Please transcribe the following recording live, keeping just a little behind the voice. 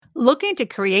Looking to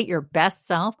create your best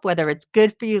self, whether it's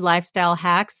good for you lifestyle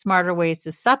hacks, smarter ways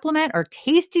to supplement, or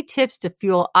tasty tips to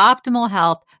fuel optimal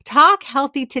health, Talk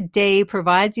Healthy Today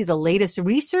provides you the latest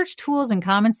research tools and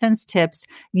common sense tips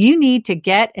you need to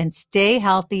get and stay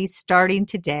healthy starting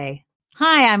today.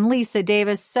 Hi, I'm Lisa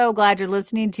Davis. So glad you're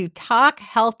listening to Talk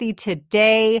Healthy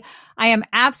Today. I am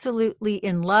absolutely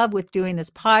in love with doing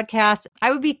this podcast. I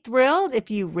would be thrilled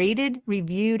if you rated,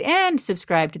 reviewed, and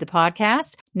subscribed to the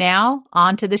podcast. Now,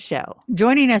 on to the show.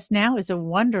 Joining us now is a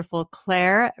wonderful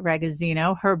Claire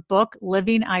Ragazzino. Her book,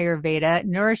 Living Ayurveda,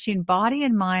 Nourishing Body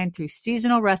and Mind Through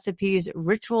Seasonal Recipes,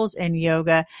 Rituals, and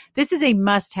Yoga. This is a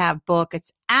must-have book.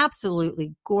 It's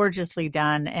absolutely gorgeously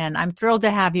done, and I'm thrilled to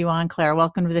have you on, Claire.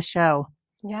 Welcome to the show.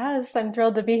 Yes, I'm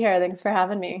thrilled to be here. Thanks for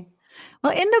having me.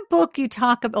 Well, in the book, you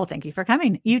talk about, thank you for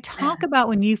coming. You talk about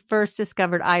when you first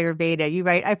discovered Ayurveda. You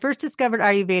write, I first discovered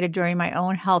Ayurveda during my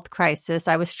own health crisis.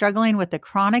 I was struggling with a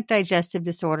chronic digestive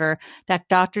disorder that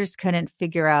doctors couldn't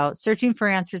figure out. Searching for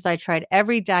answers, I tried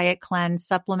every diet, cleanse,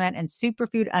 supplement, and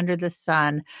superfood under the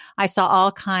sun. I saw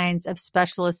all kinds of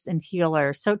specialists and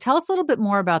healers. So tell us a little bit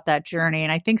more about that journey.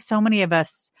 And I think so many of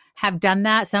us have done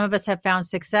that. Some of us have found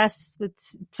success with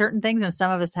certain things and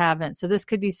some of us haven't. So this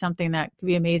could be something that could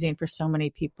be amazing for so many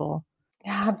people.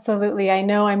 Yeah, absolutely. I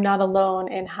know I'm not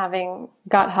alone in having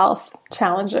gut health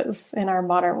challenges in our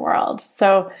modern world.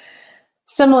 So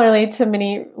similarly to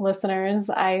many listeners,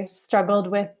 I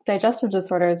struggled with digestive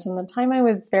disorders from the time I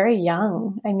was very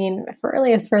young. I mean, for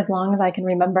as long as I can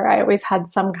remember, I always had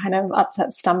some kind of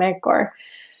upset stomach or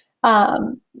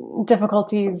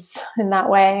difficulties in that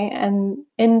way. And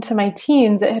into my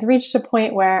teens, it had reached a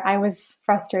point where I was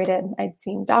frustrated. I'd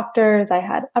seen doctors. I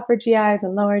had upper GIs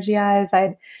and lower GIs.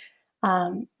 I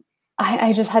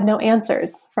just had no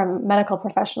answers from medical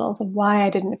professionals of why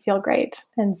I didn't feel great.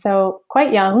 And so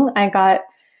quite young, I got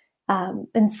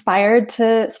inspired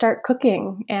to start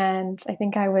cooking. And I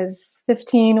think I was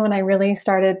 15 when I really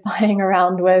started playing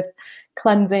around with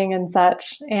cleansing and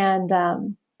such. And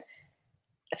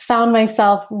found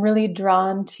myself really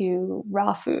drawn to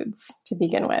raw foods to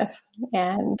begin with.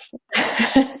 And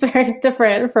it's very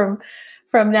different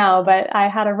from now, but I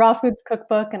had a raw foods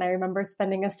cookbook and I remember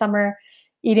spending a summer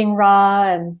eating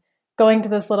raw and going to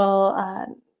this little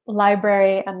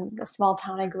library in the small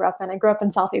town I grew up in. I grew up in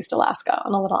Southeast Alaska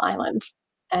on a little island,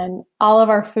 and all of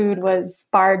our food was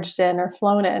barged in or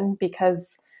flown in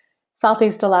because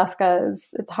Southeast Alaska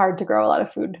it's hard to grow a lot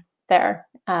of food there.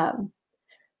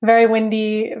 Very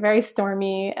windy, very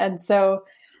stormy. And so,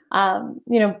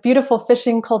 beautiful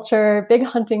fishing culture, big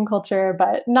hunting culture,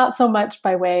 but not so much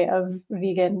by way of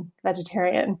vegan,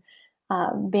 vegetarian,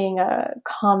 being a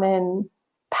common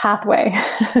pathway.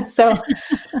 So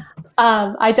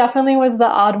I definitely was the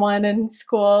odd one in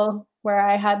school where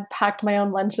I had packed my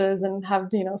own lunches and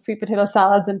have, sweet potato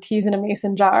salads and teas in a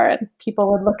mason jar. And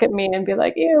people would look at me and be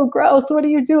like, ew, gross, what are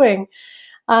you doing?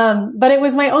 But it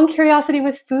was my own curiosity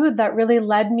with food that really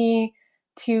led me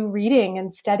to reading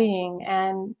and studying.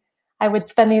 And I would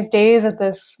spend these days at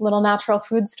this little natural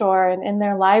food store, and in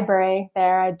their library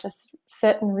there, I'd just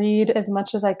sit and read as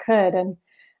much as I could. And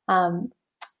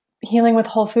Healing with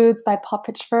Whole Foods by Paul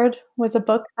Pitchford was a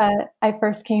book that I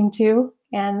first came to.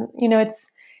 And,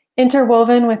 it's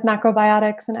interwoven with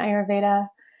macrobiotics and Ayurveda.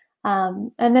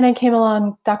 And then I came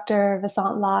along Dr.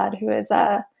 Vasant Lad, who is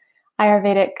a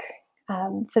Ayurvedic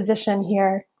physician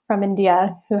here from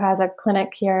India who has a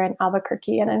clinic here in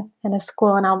Albuquerque and a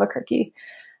school in Albuquerque.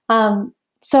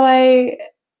 So I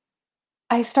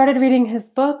started reading his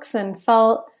books and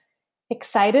felt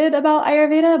excited about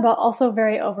Ayurveda, but also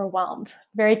very overwhelmed,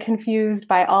 very confused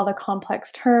by all the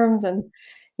complex terms and,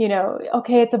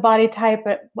 okay, it's a body type,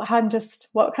 but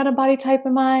what kind of body type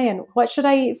am I and what should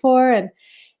I eat for? And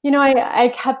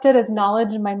I kept it as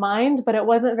knowledge in my mind, but it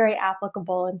wasn't very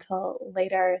applicable until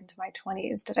later into my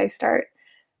 20s did I start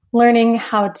learning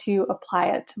how to apply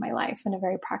it to my life in a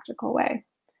very practical way.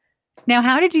 Now,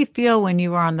 how did you feel when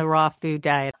you were on the raw food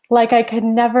diet? Like I could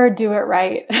never do it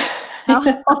right.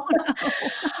 I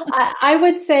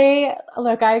would say,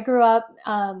 look, I grew up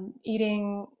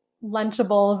eating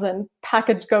Lunchables and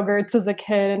packaged Go-Gurts as a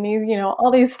kid and these, all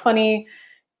these funny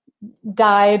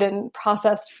dyed and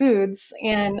processed foods.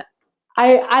 And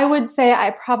I would say I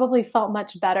probably felt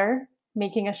much better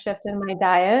making a shift in my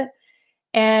diet.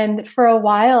 And for a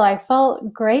while I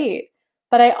felt great,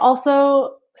 but I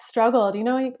also struggled.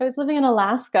 I was living in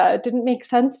Alaska. It didn't make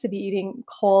sense to be eating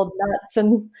cold nuts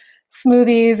and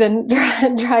smoothies and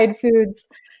dried foods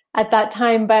at that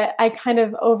time. But I kind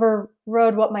of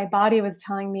overrode what my body was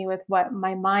telling me with what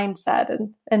my mind said,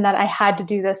 and that I had to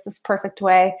do this perfect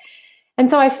way. And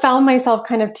so I found myself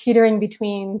kind of teetering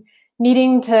between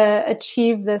needing to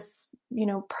achieve this,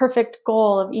 perfect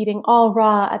goal of eating all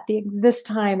raw at this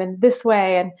time and this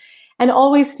way, and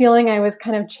always feeling I was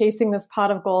kind of chasing this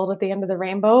pot of gold at the end of the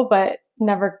rainbow, but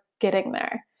never getting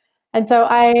there. And so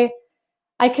I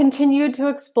continued to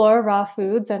explore raw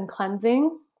foods and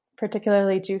cleansing,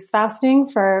 particularly juice fasting,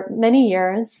 for many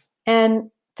years,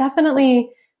 and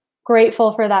definitely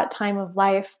grateful for that time of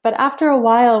life. But after a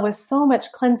while, with so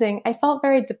much cleansing, I felt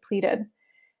very depleted.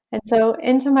 And so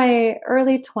into my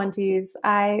early 20s,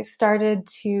 I started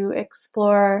to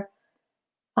explore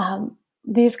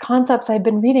these concepts I've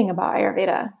been reading about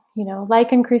Ayurveda.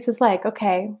 Like increases like.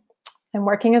 Okay, I'm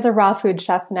working as a raw food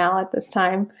chef now at this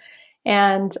time,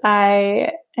 and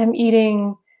I am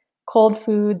eating cold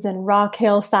foods and raw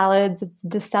kale salads. It's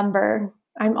December.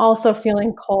 I'm also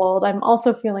feeling cold. I'm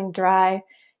also feeling dry.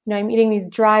 I'm eating these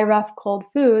dry, rough, cold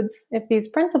foods. If these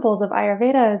principles of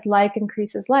Ayurveda is like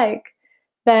increases like,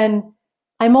 then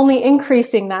I'm only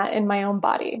increasing that in my own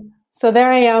body. So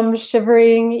there I am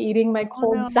shivering, eating my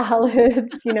cold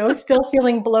salads, still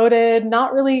feeling bloated,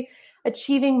 not really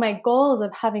achieving my goals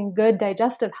of having good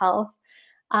digestive health,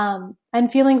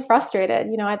 and feeling frustrated.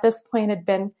 At this point, it had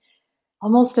been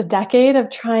almost a decade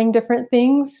of trying different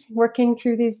things, working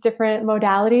through these different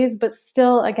modalities, but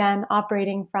still, again,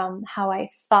 operating from how I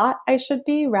thought I should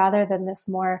be rather than this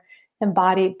more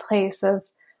embodied place of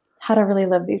how to really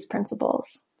live these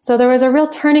principles. So there was a real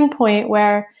turning point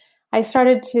where I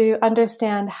started to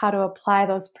understand how to apply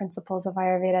those principles of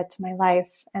Ayurveda to my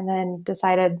life, and then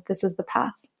decided this is the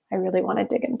path I really want to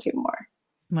dig into more.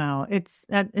 Wow. It's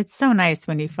so nice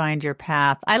when you find your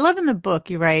path. I love in the book,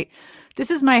 you write,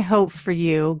 "This is my hope for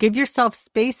you. Give yourself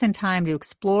space and time to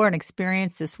explore and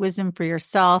experience this wisdom for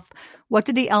yourself. What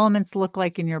do the elements look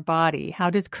like in your body? How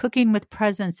does cooking with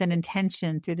presence and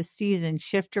intention through the season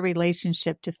shift your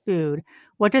relationship to food?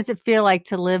 What does it feel like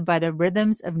to live by the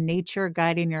rhythms of nature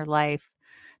guiding your life?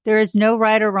 There is no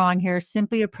right or wrong here,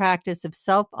 simply a practice of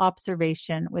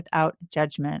self-observation without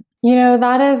judgment."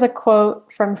 That is a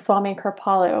quote from Swami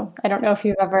Kripalu. I don't know if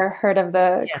you've ever heard of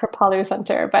the Yes. Kripalu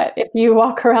Center, but if you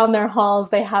walk around their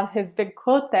halls, they have his big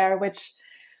quote there, which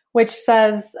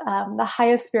says the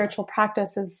highest spiritual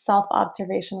practice is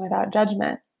self-observation without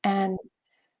judgment. And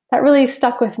that really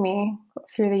stuck with me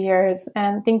through the years,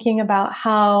 and thinking about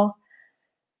how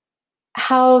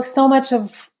so much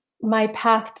of my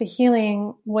path to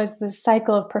healing was this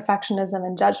cycle of perfectionism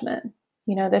and judgment,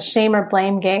 the shame or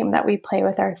blame game that we play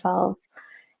with ourselves.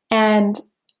 And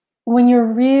when you're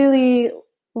really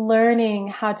learning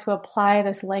how to apply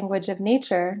this language of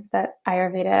nature that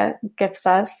Ayurveda gives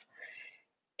us,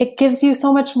 it gives you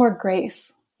so much more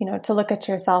grace, to look at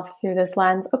yourself through this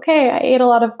lens. Okay, I ate a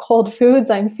lot of cold foods.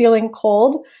 I'm feeling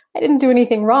cold. I didn't do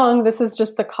anything wrong. This is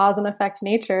just the cause and effect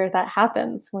nature that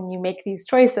happens when you make these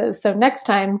choices. So next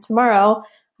time, tomorrow,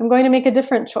 I'm going to make a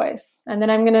different choice. And then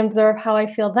I'm going to observe how I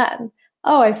feel then.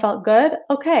 Oh, I felt good.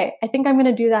 Okay, I think I'm going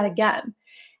to do that again.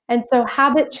 And so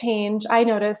habit change, I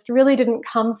noticed, really didn't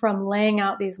come from laying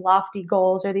out these lofty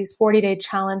goals or these 40-day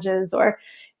challenges or,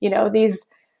 these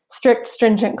strict,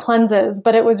 stringent cleanses,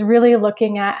 but it was really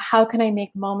looking at how can I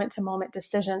make moment-to-moment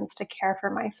decisions to care for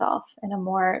myself in a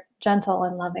more gentle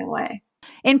and loving way.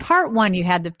 In part one, you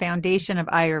had the foundation of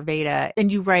Ayurveda,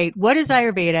 and you write, "What is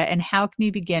Ayurveda and how can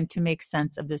you begin to make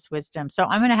sense of this wisdom?" So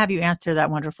I'm going to have you answer that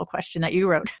wonderful question that you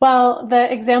wrote. Well, the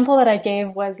example that I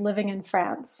gave was living in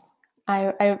France.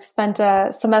 I spent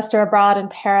a semester abroad in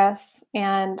Paris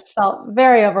and felt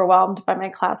very overwhelmed by my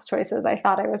class choices. I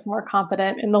thought I was more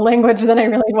competent in the language than I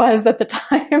really was at the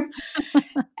time.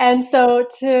 And so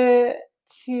to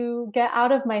get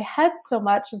out of my head so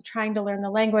much of trying to learn the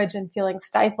language and feeling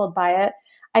stifled by it,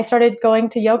 I started going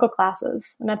to yoga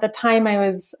classes. And at the time, I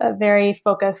was a very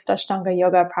focused Ashtanga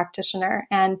yoga practitioner.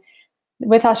 And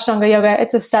with Ashtanga yoga,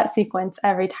 it's a set sequence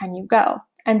every time you go.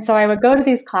 And so I would go to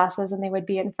these classes and they would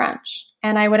be in French.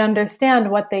 And I would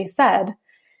understand what they said,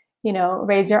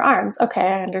 raise your arms. Okay,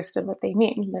 I understood what they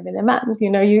mean. Lever les mains.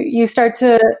 You start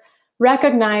to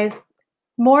recognize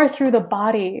more through the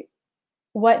body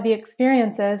what the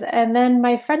experience is. And then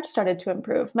my French started to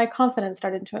improve. My confidence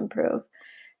started to improve.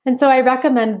 And so I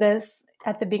recommend this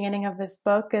at the beginning of this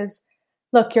book is,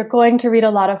 look, you're going to read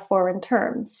a lot of foreign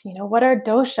terms. What are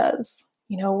doshas?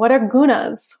 What are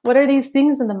gunas? What are these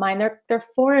things in the mind? They're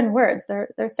foreign words.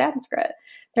 They're Sanskrit.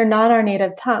 They're not our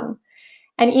native tongue.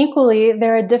 And equally,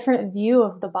 they're a different view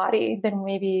of the body than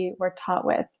maybe we're taught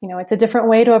with. It's a different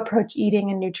way to approach eating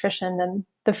and nutrition than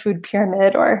the food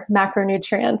pyramid or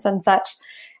macronutrients and such.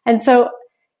 And so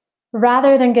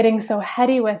rather than getting so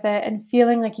heady with it and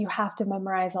feeling like you have to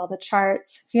memorize all the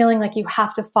charts, feeling like you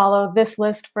have to follow this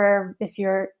list for if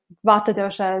your Vata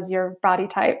dosha is your body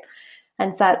type,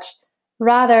 and such.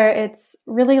 Rather, it's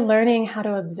really learning how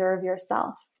to observe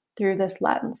yourself through this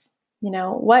lens.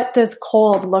 What does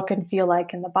cold look and feel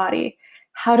like in the body?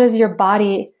 How does your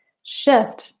body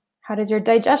shift? How does your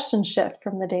digestion shift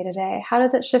from the day to day? How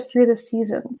does it shift through the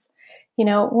seasons?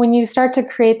 When you start to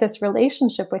create this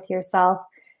relationship with yourself,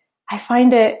 I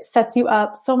find it sets you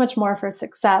up so much more for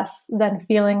success than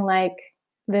feeling like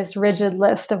this rigid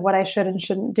list of what I should and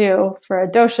shouldn't do for a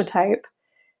dosha type,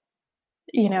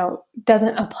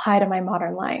 doesn't apply to my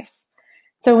modern life.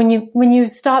 So when you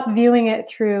stop viewing it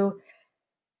through,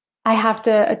 I have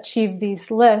to achieve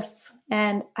these lists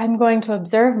and I'm going to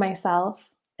observe myself,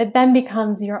 it then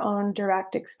becomes your own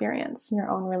direct experience, your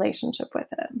own relationship with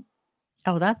it.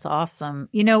 Oh, that's awesome.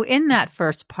 In that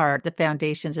first part, the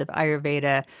foundations of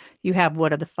Ayurveda, you have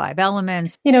what are the 5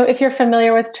 elements? If you're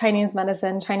familiar with Chinese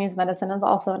medicine is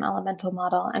also an elemental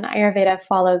model, and Ayurveda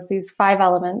follows these 5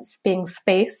 elements being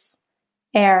space,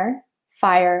 air,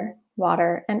 fire,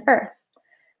 water, and earth.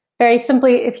 Very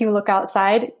simply, if you look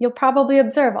outside, you'll probably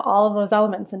observe all of those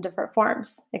elements in different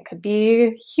forms. It could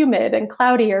be humid and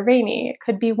cloudy or rainy. It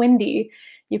could be windy.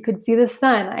 You could see the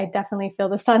sun. I definitely feel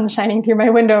the sun shining through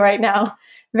my window right now.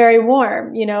 Very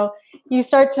warm. You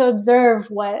start to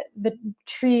observe what the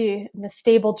tree, the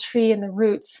stable tree and the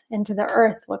roots into the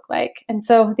earth look like. And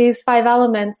so these 5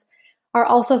 elements are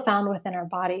also found within our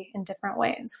body in different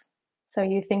ways. So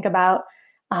you think about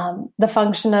the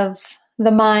function of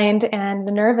the mind and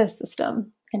the nervous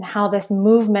system and how this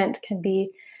movement can be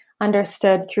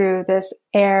understood through this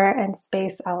air and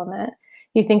space element.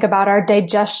 You think about our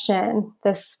digestion,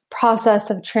 this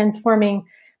process of transforming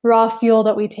raw fuel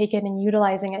that we take in and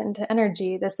utilizing it into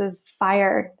energy. This is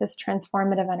fire, this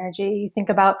transformative energy. You think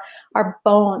about our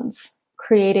bones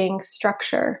creating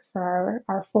structure for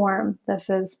our form. This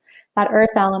is that earth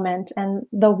element, and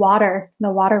the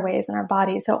waterways in our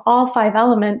body. So all 5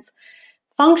 elements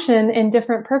function in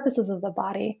different purposes of the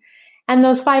body. And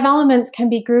those 5 elements can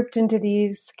be grouped into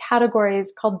these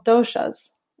categories called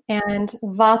doshas. And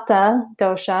Vata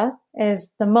dosha is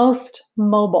the most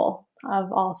mobile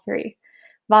of all 3.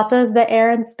 Vata is the air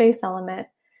and space element.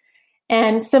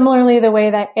 And similarly, the way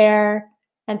that air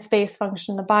and space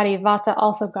function in the body, Vata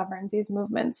also governs these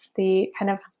movements, the kind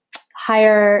of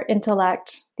higher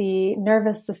intellect, the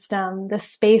nervous system, the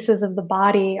spaces of the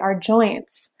body, our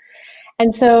joints.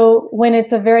 And so when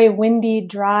it's a very windy,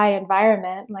 dry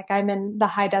environment, like I'm in the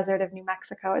high desert of New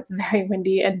Mexico, it's very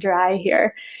windy and dry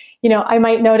here. I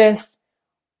might notice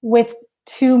with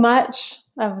too much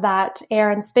of that air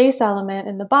and space element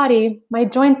in the body, my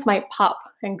joints might pop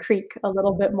and creak a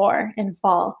little bit more and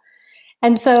fall.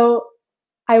 And so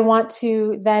I want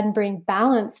to then bring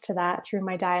balance to that through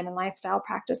my diet and lifestyle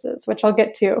practices, which I'll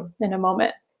get to in a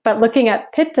moment. But looking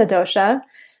at Pitta dosha,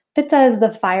 Pitta is the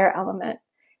fire element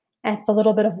and a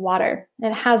little bit of water.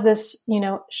 It has this,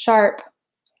 sharp,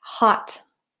 hot,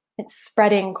 it's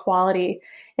spreading quality.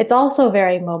 It's also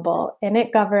very mobile, and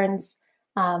it governs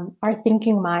our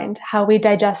thinking mind, how we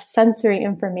digest sensory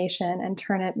information and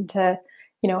turn it into,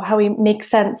 how we make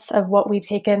sense of what we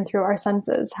take in through our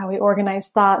senses, how we organize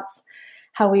thoughts,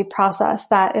 how we process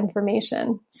that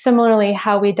information. Similarly,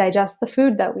 how we digest the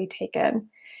food that we take in.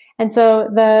 And so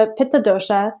the Pitta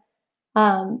dosha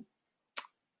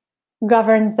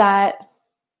governs that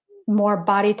more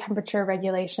body temperature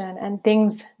regulation and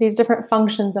these different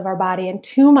functions of our body. And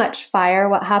too much fire,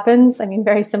 what happens?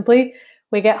 Very simply,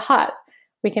 we get hot.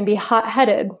 We can be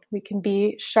hot-headed. We can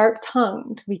be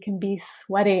sharp-tongued. We can be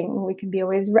sweating. We can be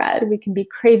always red. We can be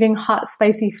craving hot,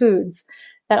 spicy foods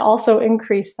that also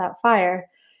increase that fire.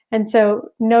 And so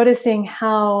noticing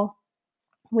how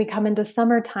we come into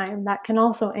summertime, that can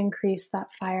also increase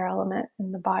that fire element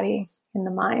in the body, in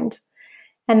the mind.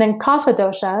 And then Kapha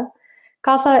dosha.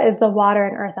 Kapha is the water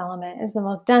and earth element, is the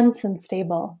most dense and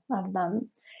stable of them.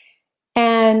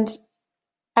 And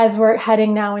as we're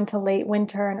heading now into late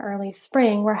winter and early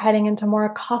spring, we're heading into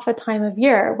more Kapha time of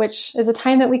year, which is a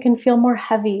time that we can feel more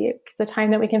heavy. It's a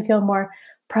time that we can feel more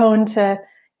prone to,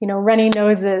 runny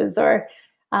noses or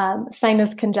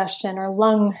sinus congestion or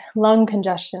lung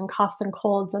congestion, coughs and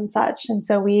colds and such. And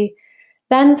so we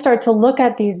then start to look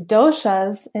at these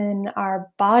doshas in our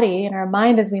body and our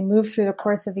mind as we move through the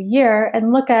course of a year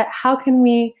and look at how can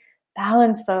we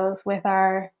balance those with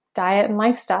our diet and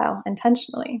lifestyle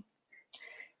intentionally.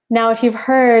 Now, if you've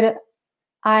heard,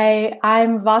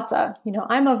 I'm Vata,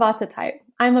 I'm a Vata type,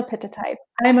 I'm a Pitta type,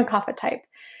 I'm a Kapha type.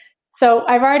 So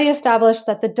I've already established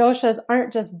that the doshas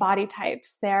aren't just body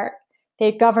types.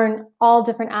 They govern all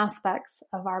different aspects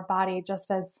of our body, just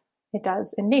as it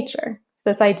does in nature. It's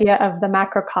this idea of the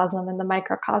macrocosm and the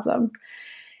microcosm.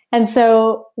 And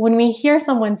so when we hear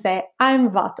someone say, I'm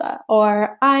Vata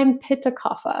or I'm Pitta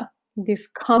Kapha, this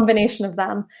combination of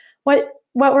them, what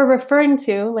we're referring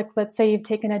to, like let's say you've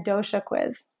taken a dosha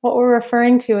quiz, what we're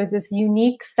referring to is this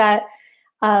unique set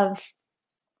of,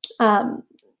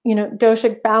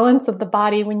 doshic balance of the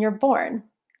body when you're born.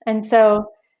 And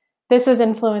so this is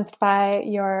influenced by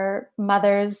your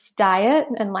mother's diet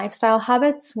and lifestyle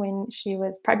habits when she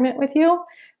was pregnant with you.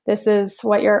 This is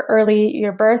what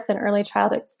your birth and early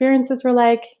childhood experiences were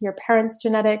like, your parents'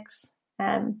 genetics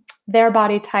and their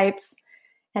body types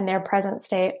and their present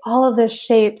state. All of this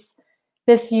shapes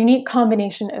this unique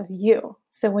combination of you.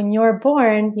 So when you're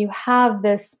born, you have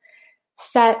this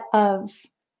set of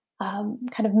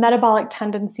kind of metabolic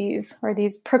tendencies or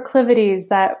these proclivities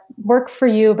that work for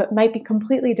you, but might be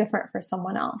completely different for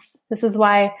someone else. This is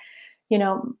why,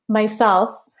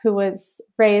 myself, who was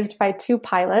raised by two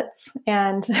pilots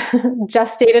and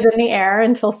gestated in the air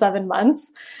until 7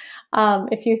 months.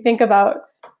 If you think about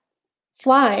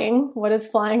flying, what is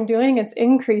flying doing? It's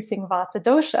increasing Vata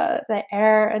dosha, the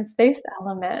air and space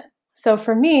element. So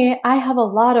for me, I have a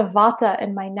lot of Vata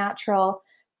in my natural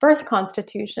birth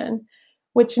constitution,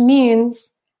 which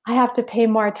means I have to pay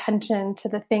more attention to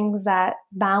the things that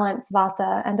balance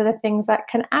Vata and to the things that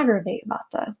can aggravate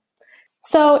Vata.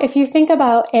 So if you think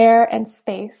about air and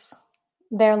space,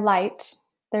 they're light,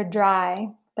 they're dry,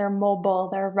 they're mobile,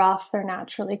 they're rough, they're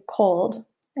naturally cold.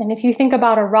 And if you think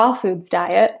about a raw foods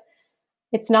diet,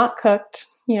 it's not cooked.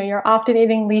 You're often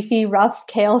eating leafy, rough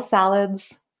kale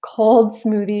salads, cold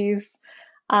smoothies.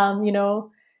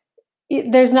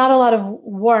 There's not a lot of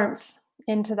warmth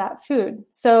into that food.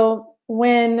 So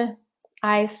when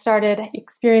I started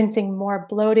experiencing more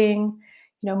bloating,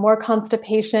 more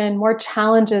constipation, more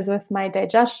challenges with my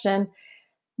digestion,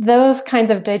 those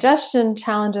kinds of digestion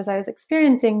challenges I was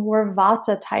experiencing were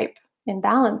Vata type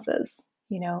imbalances.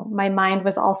 My mind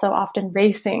was also often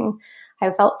racing.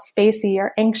 I felt spacey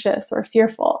or anxious or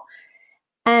fearful.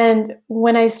 And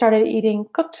when I started eating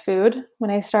cooked food, when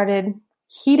I started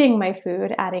heating my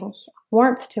food, adding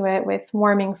warmth to it with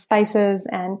warming spices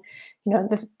and,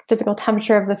 the physical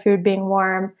temperature of the food being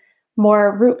warm,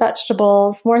 more root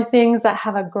vegetables, more things that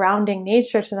have a grounding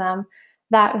nature to them,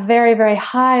 that very, very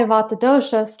high Vata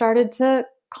dosha started to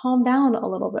calm down a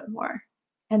little bit more.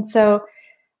 And so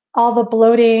all the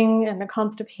bloating and the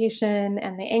constipation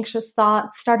and the anxious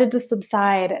thoughts started to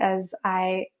subside as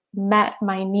I met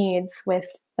my needs with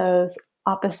those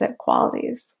opposite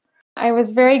qualities. I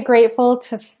was very grateful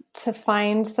to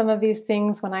find some of these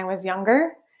things when I was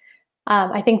younger.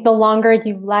 I think the longer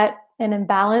you let an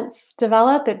imbalance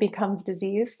develop, it becomes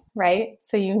disease, right?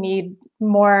 So you need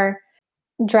more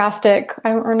drastic,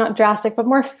 or not drastic, but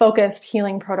more focused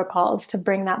healing protocols to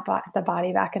bring the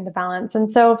body back into balance. And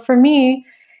so for me,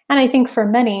 and I think for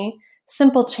many,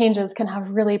 simple changes can have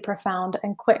really profound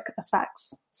and quick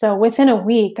effects. So within a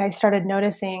week, I started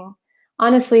noticing,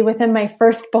 honestly, within my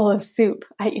first bowl of soup,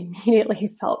 I immediately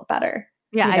felt better.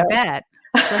 Yeah, I bet.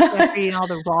 Especially after eating all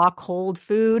the raw, cold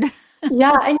food.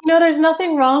 Yeah. And there's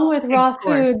nothing wrong with raw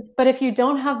food, but if you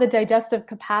don't have the digestive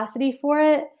capacity for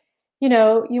it,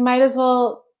 you might as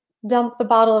well dump the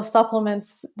bottle of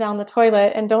supplements down the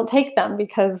toilet and don't take them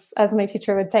because, as my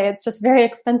teacher would say, it's just very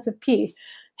expensive pee.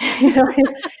 You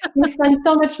spend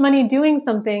so much money doing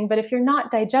something, but if you're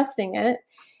not digesting it,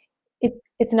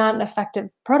 it's not an effective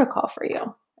protocol for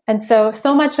you. And so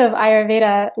much of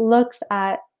Ayurveda looks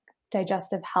at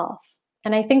digestive health.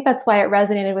 And I think that's why it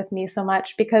resonated with me so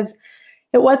much, because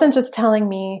it wasn't just telling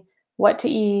me what to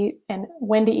eat and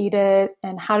when to eat it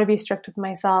and how to be strict with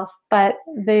myself, but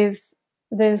this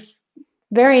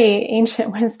very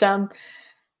ancient wisdom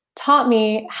taught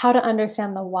me how to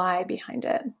understand the why behind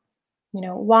it.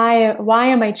 Why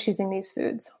am I choosing these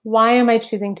foods? Why am I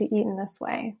choosing to eat in this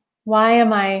way? Why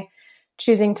am I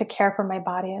choosing to care for my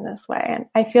body in this way? And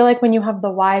I feel like when you have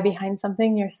the why behind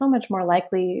something, you're so much more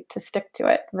likely to stick to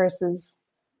it versus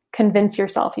convince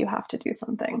yourself you have to do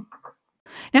something.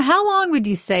 Now, how long would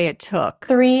you say it took?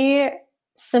 3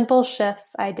 simple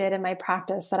shifts I did in my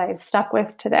practice that I've stuck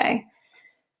with today.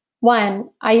 1,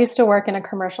 I used to work in a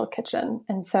commercial kitchen.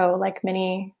 And so like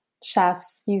many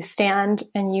chefs, you stand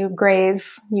and you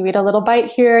graze, you eat a little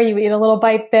bite here, you eat a little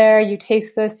bite there, you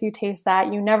taste this, you taste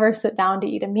that. You never sit down to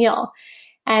eat a meal.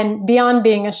 And beyond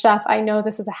being a chef, I know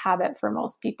this is a habit for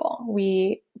most people.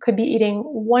 We could be eating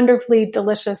wonderfully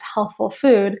delicious, healthful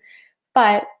food,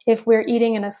 but if we're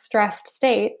eating in a stressed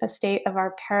state, a state of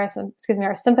our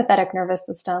sympathetic nervous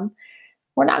system,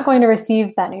 we're not going to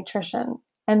receive that nutrition.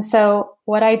 And so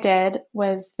what I did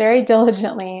was very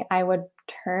diligently, I would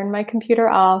turn my computer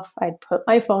off, I'd put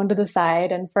my phone to the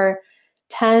side, and for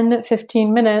 10,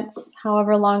 15 minutes,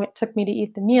 however long it took me to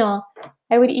eat the meal,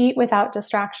 I would eat without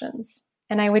distractions.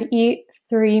 And I would eat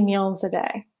 3 meals a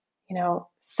day.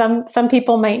 Some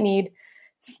people might need,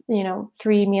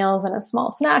 3 meals and a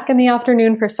small snack in the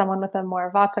afternoon for someone with a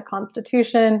more Vata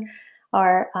constitution,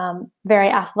 or very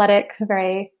athletic,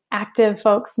 very active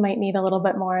folks might need a little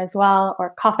bit more as well,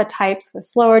 or kapha types with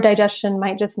slower digestion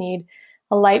might just need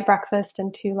a light breakfast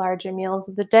and 2 larger meals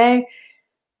of the day.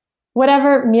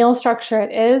 Whatever meal structure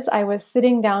it is, I was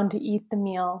sitting down to eat the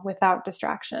meal without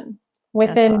distraction.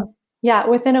 Within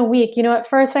a week, at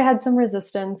first I had some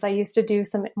resistance. I used to do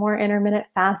some more intermittent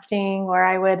fasting, where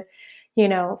I would,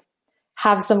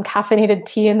 have some caffeinated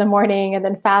tea in the morning and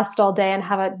then fast all day and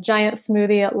have a giant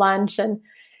smoothie at lunch. And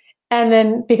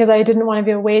then because I didn't want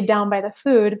to be weighed down by the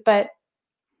food, but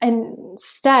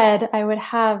instead I would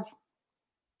have,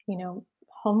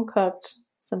 home cooked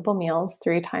simple meals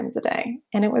 3 times a day.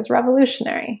 And it was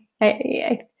revolutionary.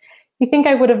 You think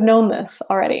I would have known this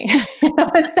already.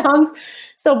 It sounds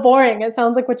so boring. It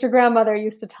sounds like what your grandmother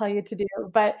used to tell you to do.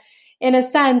 But in a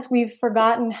sense, we've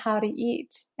forgotten how to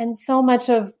eat. And so much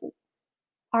of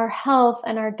our health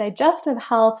and our digestive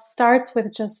health starts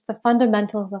with just the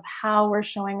fundamentals of how we're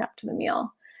showing up to the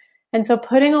meal. And so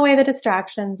putting away the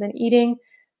distractions and eating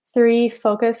 3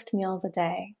 focused meals a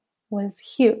day was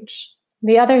huge.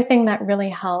 The other thing that really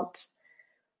helped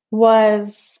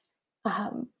was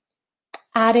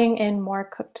adding in more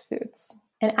cooked foods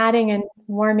and adding in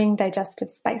warming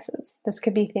digestive spices. This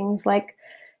could be things like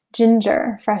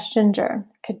ginger, fresh ginger.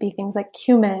 It could be things like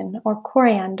cumin or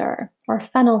coriander or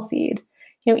fennel seed.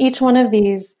 Each one of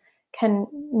these can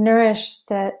nourish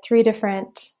the 3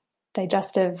 different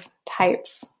digestive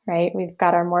types, right? We've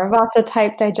got our more Vata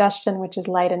type digestion, which is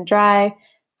light and dry,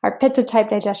 our Pitta type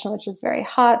digestion, which is very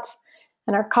hot,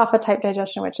 and our Kapha type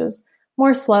digestion, which is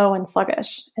more slow and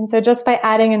sluggish. And so just by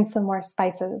adding in some more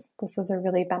spices, this was a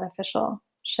really beneficial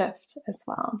shift as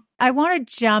well. I want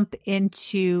to jump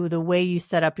into the way you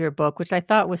set up your book, which I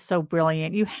thought was so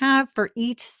brilliant. You have for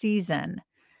each season,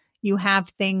 you have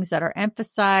things that are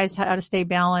emphasized, how to stay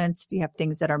balanced. You have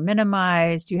things that are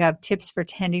minimized. You have tips for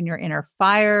tending your inner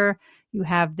fire. You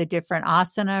have the different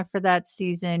asana for that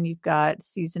season. You've got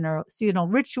seasonal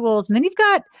rituals, and then you've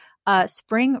got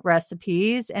spring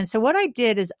recipes. And so what I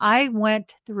did is I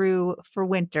went through for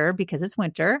winter, because it's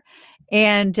winter.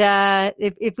 And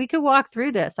if we could walk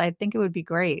through this, I think it would be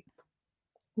great.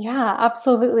 Yeah,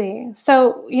 absolutely.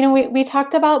 So, we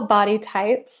talked about body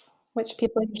types, which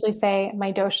people usually say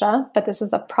my dosha, but this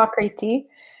is a prakriti.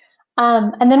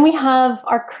 And then we have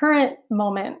our current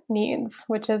moment needs,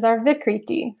 which is our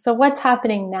vikriti. So what's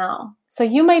happening now? So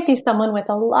you might be someone with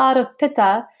a lot of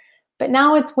pitta, but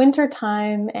now it's winter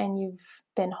time and you've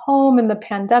been home in the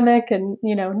pandemic and,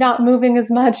 not moving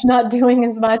as much, not doing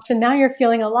as much. And now you're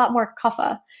feeling a lot more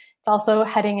kapha. It's also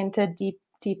heading into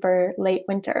deeper late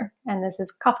winter. And this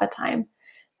is kapha time.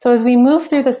 So as we move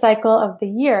through the cycle of the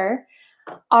year,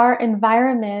 our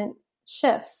environment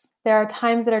shifts. There are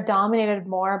times that are dominated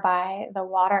more by the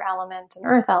water element and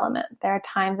earth element. There are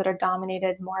times that are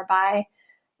dominated more by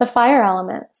the fire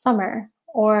element, summer,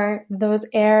 or those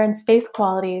air and space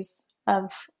qualities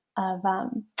of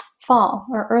fall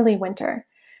or early winter.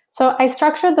 So I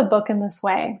structured the book in this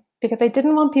way because I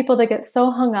didn't want people to get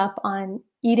so hung up on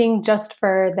eating just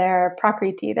for their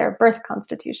prakriti, their birth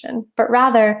constitution, but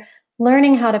rather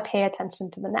learning how to pay attention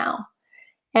to the now.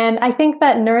 And I think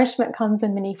that nourishment comes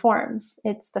in many forms.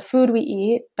 It's the food we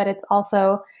eat, but it's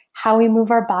also how we move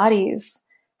our bodies,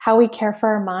 how we care for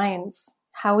our minds,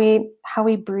 how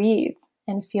we breathe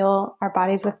and feel our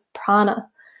bodies with prana,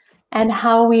 and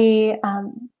how we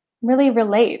really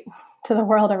relate to the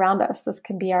world around us. This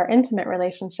can be our intimate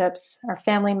relationships, our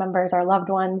family members, our loved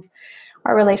ones,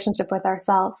 our relationship with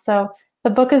ourselves. So the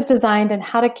book is designed in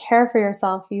how to care for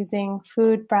yourself using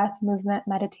food, breath, movement,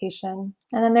 meditation.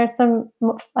 And then there's some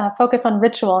focus on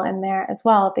ritual in there as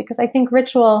well, because I think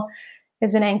ritual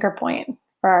is an anchor point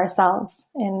for ourselves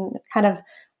and kind of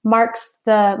marks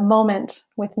the moment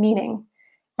with meaning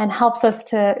and helps us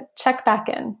to check back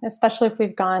in, especially if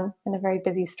we've gone in a very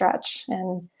busy stretch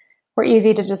and we're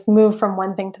easy to just move from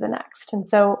one thing to the next. And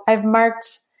so I've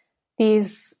marked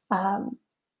these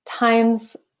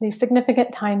times, these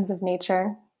significant times of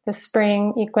nature, the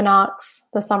spring equinox,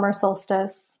 the summer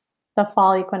solstice, the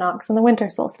fall equinox, and the winter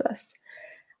solstice,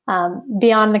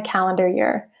 beyond the calendar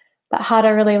year, but how to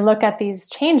really look at these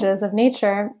changes of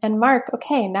nature and mark,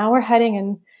 okay, now we're heading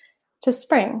into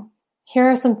spring. Here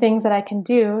are some things that I can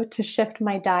do to shift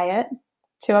my diet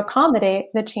to accommodate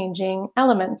the changing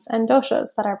elements and doshas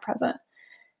that are present.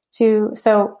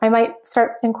 So I might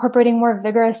start incorporating more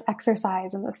vigorous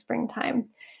exercise in the springtime.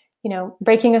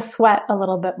 breaking a sweat a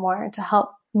little bit more to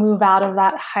help move out of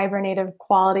that hibernative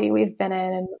quality we've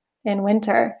been in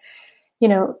winter.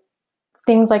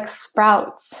 Things like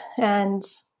sprouts and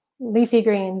leafy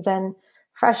greens and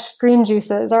fresh green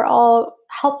juices are all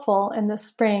helpful in the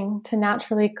spring to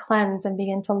naturally cleanse and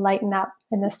begin to lighten up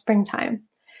in the springtime.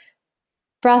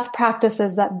 Breath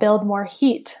practices that build more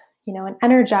heat, and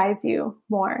energize you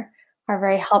more are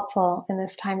very helpful in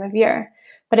this time of year.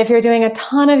 But if you're doing a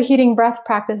ton of heating breath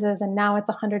practices and now it's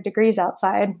 100 degrees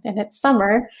outside and it's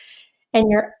summer and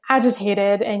you're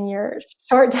agitated and you're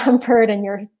short-tempered and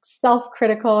you're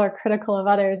self-critical or critical of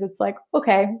others, it's like,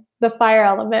 okay, the fire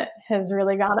element has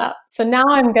really gone up. So now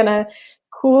I'm going to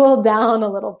cool down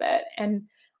a little bit and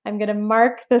I'm going to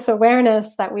mark this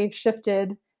awareness that we've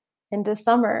shifted into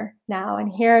summer now. And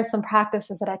here are some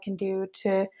practices that I can do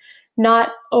to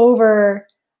not over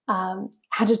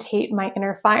agitate my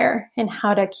inner fire and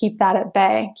how to keep that at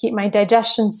bay, keep my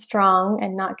digestion strong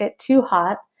and not get too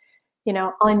hot.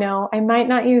 I know I might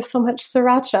not use so much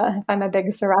sriracha if I'm a big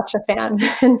sriracha fan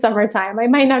in summertime. I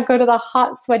might not go to the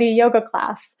hot, sweaty yoga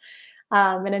class.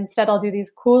 And instead I'll do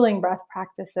these cooling breath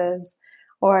practices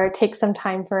or take some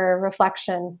time for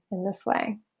reflection in this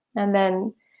way. And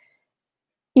then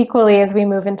equally, as we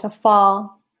move into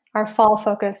fall, our fall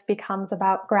focus becomes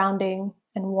about grounding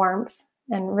and warmth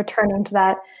and returning to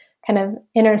that kind of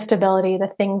inner stability, the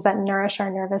things that nourish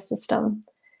our nervous system.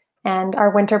 And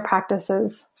our winter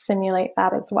practices simulate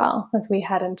that as well as we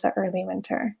head into early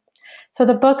winter. So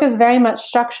the book is very much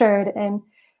structured in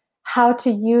how to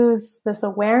use this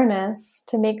awareness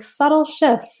to make subtle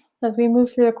shifts as we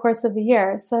move through the course of the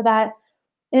year so that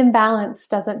imbalance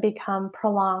doesn't become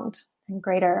prolonged and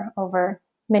greater over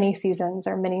many seasons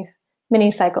or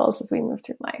many cycles as we move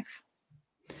through life.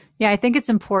 Yeah, I think it's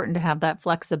important to have that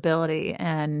flexibility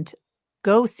and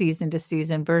go season to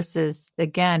season versus,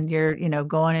 again, you're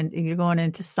going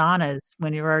into saunas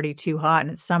when you're already too hot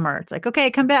and it's summer. It's like, okay,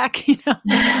 come back.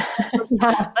 Yeah.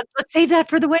 Let's save that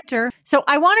for the winter. So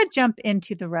I want to jump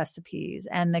into the recipes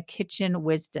and the kitchen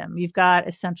wisdom. You've got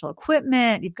essential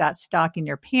equipment, you've got stocking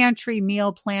your pantry,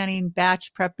 meal planning,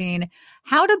 batch prepping,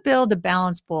 how to build a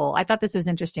balanced bowl. I thought this was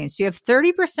interesting. So you have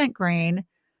 30% grain,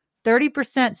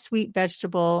 30% sweet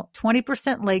vegetable,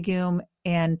 20% legume,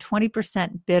 and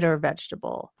 20% bitter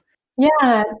vegetable.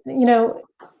 Yeah,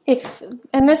 this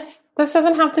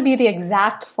doesn't have to be the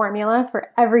exact formula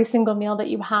for every single meal that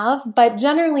you have, but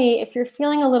generally, if you're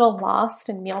feeling a little lost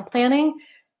in meal planning,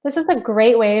 this is a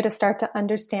great way to start to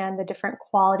understand the different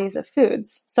qualities of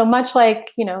foods. So much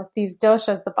like, these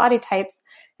doshas, the body types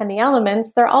and the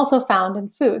elements, they're also found in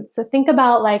foods. So think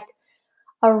about like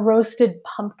a roasted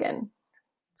pumpkin.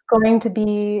 Going to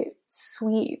be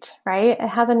sweet, right? It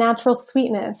has a natural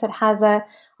sweetness. It has a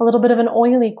little bit of an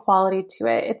oily quality to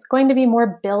it. It's going to be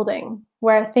more building,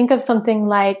 where think of something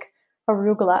like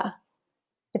arugula.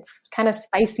 It's kind of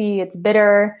spicy, it's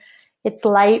bitter, it's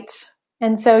light.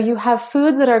 And so you have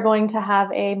foods that are going to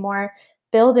have a more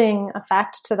building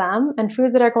effect to them and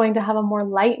foods that are going to have a more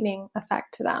lightening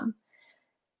effect to them.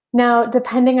 Now,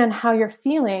 depending on how you're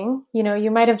feeling,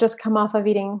 you might have just come off of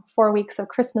eating 4 weeks of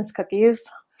Christmas cookies.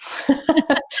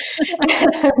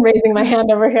 I'm raising my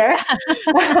hand over here.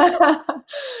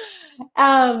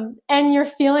 And you're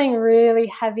feeling really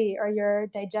heavy or your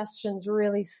digestion's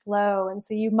really slow. And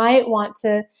so you might want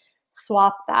to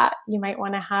swap that. You might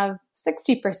want to have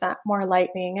 60% more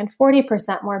lightening and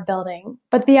 40% more building.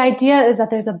 But the idea is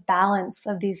that there's a balance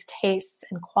of these tastes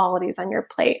and qualities on your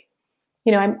plate.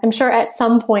 I'm sure at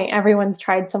some point everyone's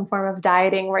tried some form of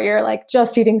dieting where you're like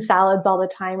just eating salads all the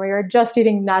time, or you're just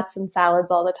eating nuts and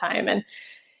salads all the time. And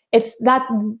it's that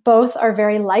both are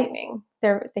very lightening.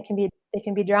 They can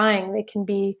be drying. They can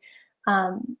be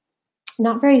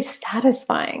not very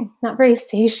satisfying, not very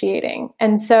satiating.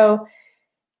 And so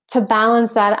to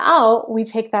balance that out, we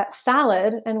take that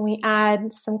salad and we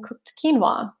add some cooked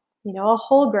quinoa, a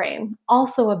whole grain,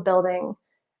 also a building,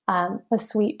 a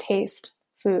sweet taste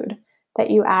food that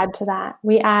you add to that.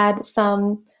 We add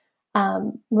some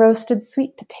roasted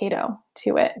sweet potato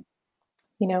to it,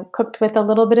 cooked with a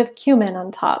little bit of cumin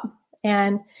on top.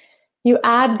 And you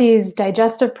add these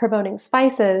digestive promoting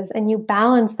spices and you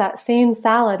balance that same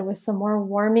salad with some more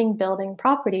warming, building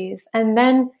properties. And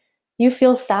then you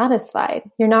feel satisfied.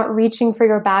 You're not reaching for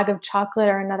your bag of chocolate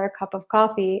or another cup of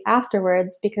coffee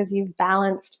afterwards because you've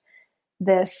balanced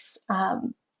this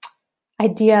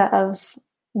idea of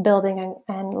building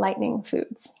and lightening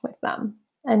foods with them.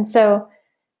 And so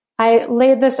I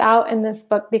laid this out in this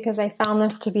book because I found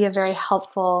this to be a very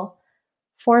helpful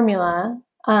formula.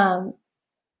 As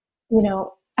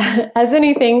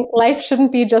anything, life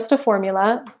shouldn't be just a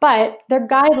formula, but they're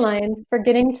guidelines for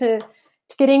getting to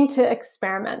getting to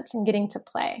experiment and getting to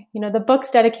play. The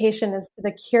book's dedication is to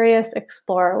the curious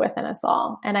explorer within us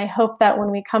all. And I hope that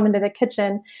when we come into the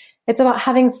kitchen, it's about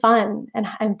having fun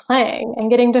and playing and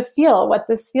getting to feel what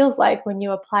this feels like when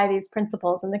you apply these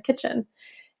principles in the kitchen.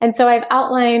 And so I've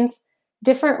outlined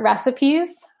different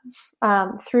recipes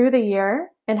through the year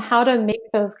and how to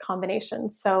make those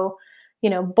combinations. So,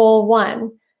 bowl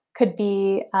one could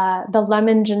be the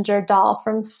lemon ginger dal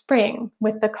from spring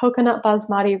with the coconut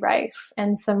basmati rice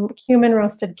and some cumin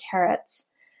roasted carrots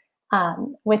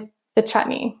with the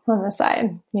chutney on the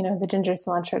side, the ginger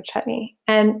cilantro chutney.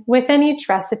 And within each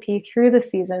recipe through the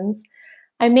seasons,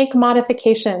 I make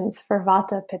modifications for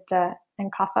vata, pitta,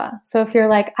 and kapha. So if you're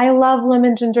like, I love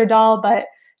lemon ginger dal, but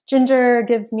ginger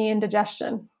gives me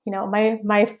indigestion,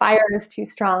 my fire is too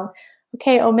strong.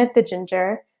 Okay, omit the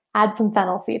ginger, add some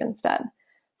fennel seed instead.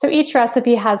 So each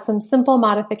recipe has some simple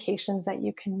modifications that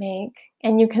you can make,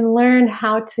 and you can learn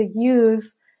how to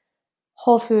use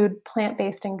whole food,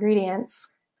 plant-based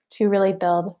ingredients to really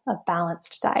build a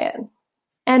balanced diet.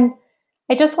 And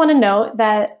I just want to note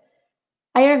that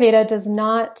Ayurveda does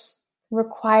not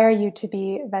require you to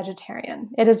be vegetarian.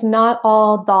 It is not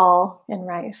all dal and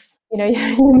rice.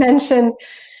 You mentioned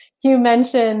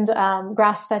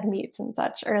grass-fed meats and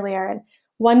such earlier, and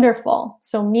wonderful.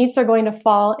 So meats are going to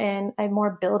fall in a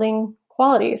more building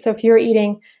quality. So if you're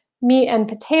eating meat and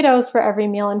potatoes for every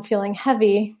meal and feeling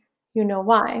heavy, you know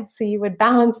why. So you would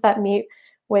balance that meat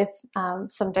with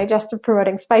some digestive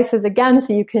promoting spices again,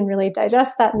 so you can really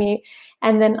digest that meat,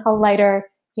 and then a lighter,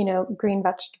 green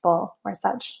vegetable or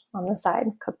such on the side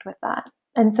cooked with that.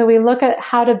 And so we look at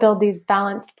how to build these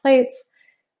balanced plates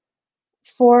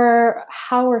for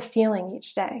how we're feeling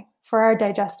each day, for our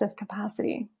digestive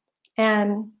capacity.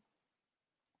 And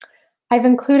I've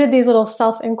included these little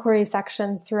self-inquiry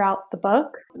sections throughout the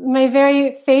book. My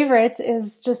very favorite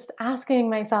is just asking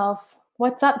myself,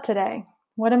 what's up today?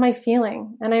 What am I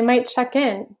feeling? And I might check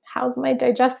in. How's my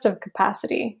digestive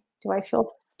capacity? Do I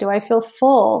feel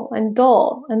full and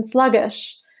dull and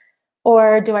sluggish?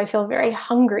 Or do I feel very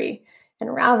hungry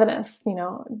and ravenous?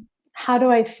 How do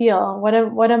I feel?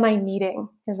 What am I needing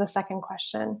is the second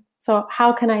question. So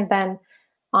how can I then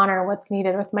honor what's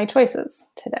needed with my choices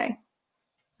today?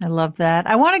 I love that.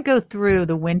 I want to go through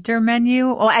the winter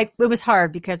menu. It was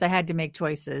hard because I had to make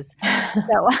choices.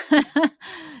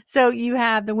 So you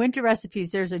have the winter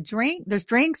recipes. There's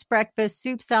drinks, breakfast,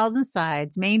 soup, salads, and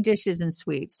sides, main dishes, and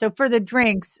sweets. So for the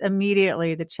drinks,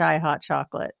 immediately the chai hot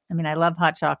chocolate. I mean, I love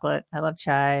hot chocolate. I love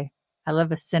chai. I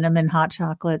love a cinnamon hot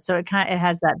chocolate. So it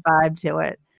has that vibe to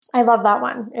it. I love that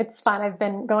one. It's fun. I've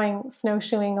been going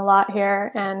snowshoeing a lot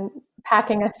here and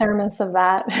packing a thermos of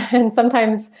that. And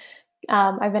sometimes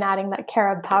I've been adding that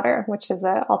carob powder, which is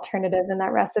an alternative in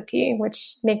that recipe,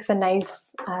 which makes a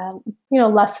nice,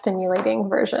 less stimulating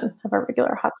version of a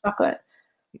regular hot chocolate.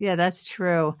 Yeah, that's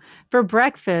true. For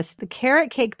breakfast, the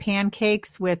carrot cake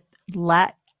pancakes with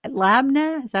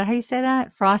labna, is that how you say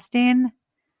that? Frosting?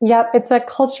 Yep, it's a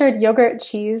cultured yogurt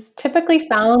cheese, typically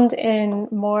found in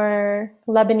more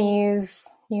Lebanese,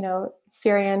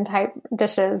 Syrian type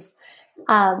dishes.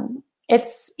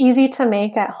 It's easy to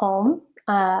make at home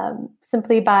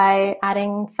simply by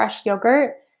adding fresh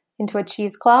yogurt into a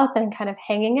cheesecloth and kind of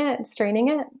hanging it, straining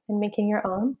it, and making your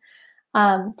own.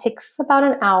 Takes about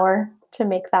an hour to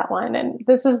make that one. And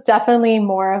this is definitely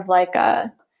more of like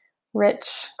a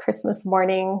rich Christmas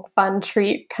morning fun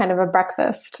treat kind of a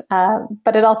breakfast.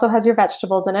 But it also has your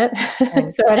vegetables in it.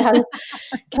 So it has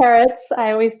carrots.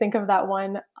 I always think of that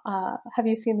one. Have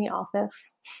you seen The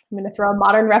Office? I'm going to throw a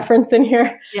modern reference in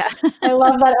here. Yeah. I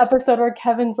love that episode where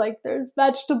Kevin's like, there's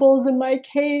vegetables in my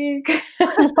cake.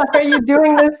 Why are you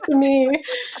doing this to me?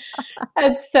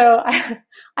 And so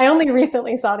I only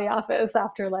recently saw The Office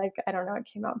after it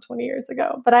came out 20 years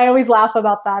ago, but I always laugh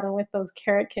about that. And with those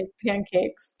carrot cake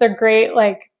pancakes, they're great,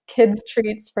 like kids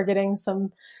treats for getting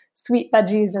some sweet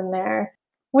veggies in there.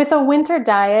 With a winter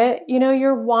diet,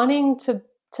 you're wanting to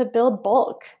build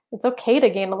bulk. It's okay to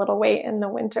gain a little weight in the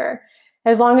winter,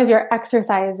 as long as you're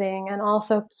exercising and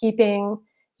also keeping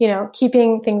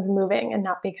things moving and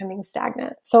not becoming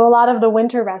stagnant. So a lot of the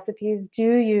winter recipes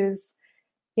do use,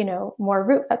 more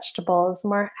root vegetables,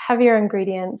 more heavier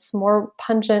ingredients, more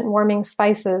pungent warming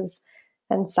spices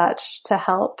and such to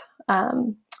help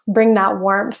bring that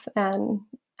warmth and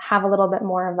have a little bit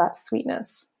more of that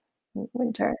sweetness in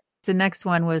winter. The next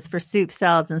one was for soup,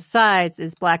 salads, and sides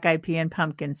is black-eyed pea and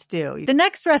pumpkin stew. The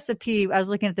next recipe, I was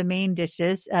looking at the main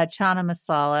dishes, chana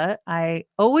masala. I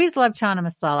always love chana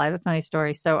masala. I have a funny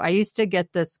story. So I used to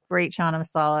get this great chana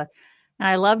masala, and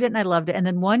I loved it. And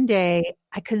then one day,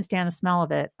 I couldn't stand the smell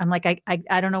of it. I'm like,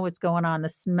 I don't know what's going on. The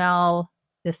smell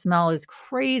the smell is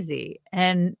crazy.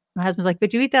 And my husband's like,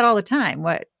 but you eat that all the time.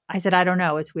 What? I said, I don't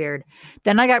know. It's weird.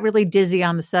 Then I got really dizzy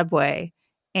on the subway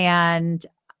and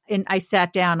I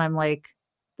sat down. I'm like,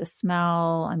 the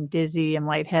smell, I'm dizzy, I'm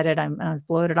lightheaded, I'm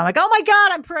bloated. I'm like, oh my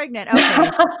God, I'm pregnant.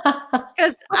 Okay.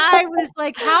 Because I was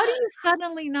like, how do you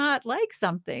suddenly not like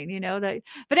something, that,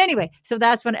 but anyway, so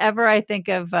that's whenever I think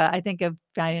of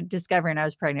discovering I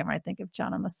was pregnant when I think of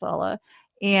chana masala.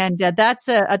 And that's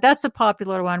a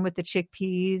popular one with the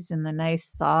chickpeas and the nice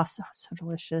sauce. Oh, so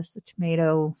delicious. The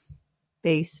tomato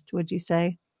based, would you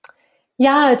say?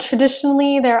 Yeah,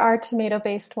 traditionally there are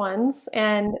tomato-based ones,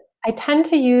 and I tend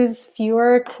to use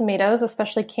fewer tomatoes,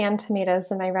 especially canned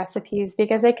tomatoes in my recipes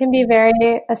because they can be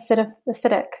very acidic.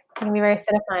 They can be very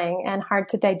acidifying and hard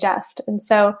to digest. And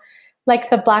so, like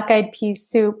the black-eyed peas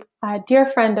soup, a dear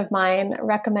friend of mine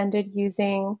recommended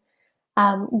using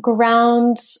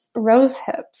ground rose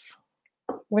hips,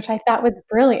 which I thought was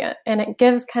brilliant. And it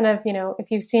gives kind of,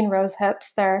 if you've seen rose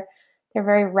hips, they're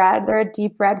very red. They're a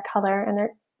deep red color, and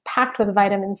they're packed with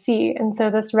vitamin C. And so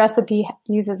this recipe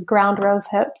uses ground rose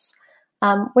hips,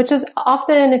 which is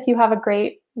often, if you have a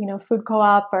great, food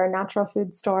co-op or natural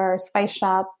food store or spice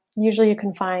shop, usually you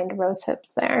can find rose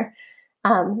hips there.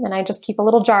 And I just keep a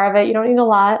little jar of it. You don't need a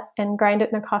lot, and grind it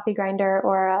in a coffee grinder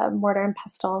or a mortar and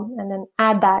pestle, and then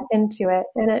add that into it.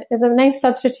 And it is a nice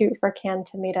substitute for canned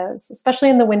tomatoes, especially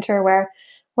in the winter where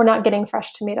we're not getting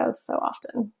fresh tomatoes so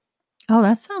often. Oh,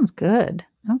 that sounds good.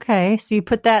 Okay. So you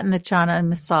put that in the chana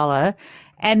masala.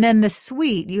 And then the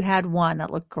sweet, you had one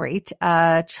that looked great.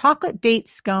 Chocolate date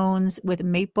scones with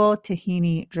maple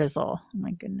tahini drizzle. Oh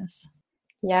my goodness.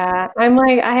 Yeah. I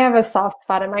have a soft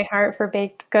spot in my heart for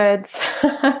baked goods.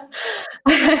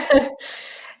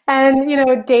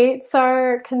 And, dates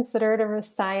are considered a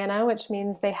rasayana, which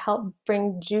means they help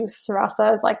bring juice.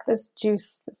 Rasa is like this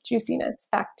juiciness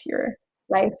back to your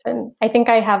life. And I think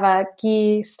I have a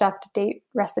ghee stuffed date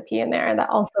recipe in there that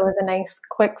also is a nice,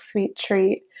 quick, sweet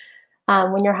treat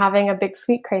when you're having a big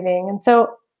sweet craving. And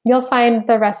so you'll find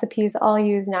the recipes all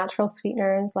use natural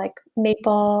sweeteners like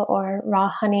maple or raw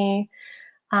honey.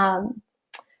 Or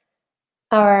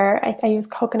I use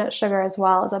coconut sugar as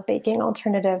well as a baking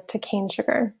alternative to cane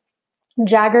sugar.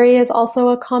 Jaggery is also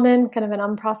a common kind of an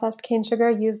unprocessed cane sugar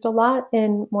used a lot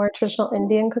in more traditional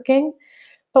Indian cooking.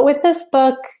 But with this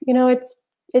book,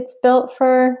 it's built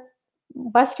for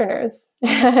Westerners,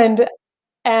 and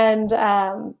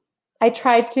I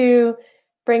try to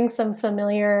bring some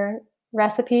familiar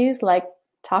recipes like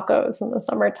tacos in the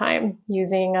summertime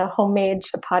using a homemade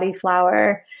chapati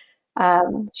flour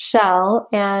shell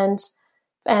and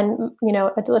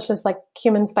a delicious like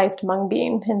cumin spiced mung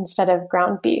bean instead of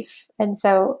ground beef. And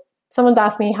so someone's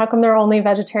asked me, how come there are only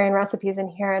vegetarian recipes in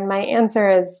here? And my answer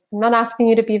is, I'm not asking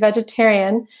you to be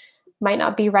vegetarian. Might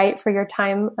not be right for your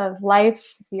time of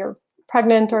life if you're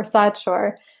pregnant or such,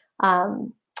 or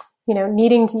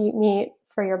needing to eat meat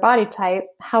for your body type.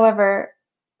 However,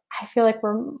 I feel like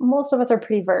most of us are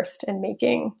pretty versed in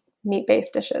making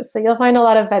meat-based dishes. So you'll find a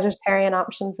lot of vegetarian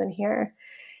options in here.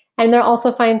 And they'll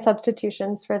also find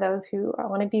substitutions for those who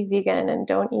want to be vegan and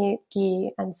don't eat ghee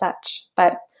and such.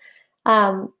 But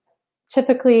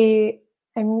typically,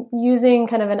 I'm using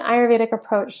kind of an Ayurvedic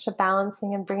approach to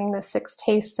balancing and bringing the 6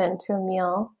 tastes into a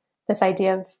meal. This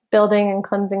idea of building and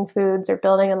cleansing foods or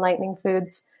building and lightening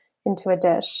foods into a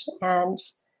dish, and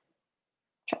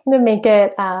trying to make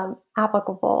it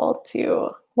applicable to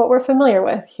what we're familiar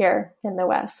with here in the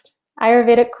West.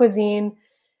 Ayurvedic cuisine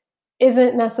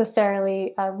isn't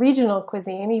necessarily a regional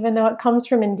cuisine, even though it comes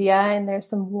from India, and there's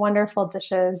some wonderful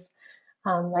dishes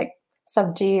like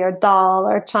sabji or dal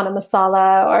or chana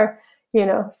masala or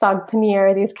sag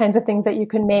paneer, these kinds of things that you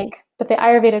can make. But the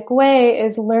Ayurvedic way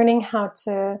is learning how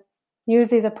to use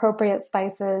these appropriate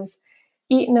spices,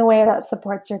 eat in a way that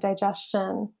supports your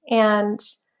digestion. And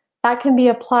that can be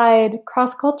applied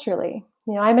cross-culturally.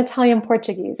 I'm Italian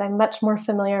Portuguese. I'm much more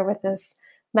familiar with this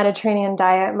Mediterranean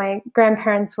diet. My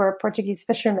grandparents were Portuguese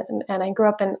fishermen, and I grew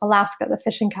up in Alaska, the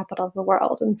fishing capital of the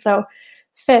world. And so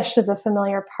fish is a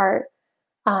familiar part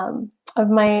of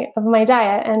my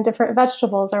diet, and different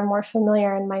vegetables are more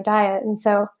familiar in my diet. And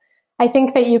so I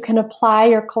think that you can apply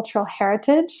your cultural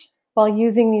heritage while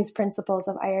using these principles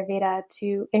of Ayurveda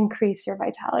to increase your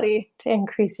vitality, to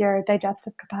increase your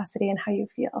digestive capacity and how you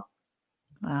feel.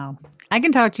 Wow. I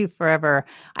can talk to you forever.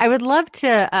 I would love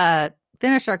to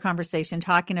finish our conversation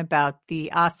talking about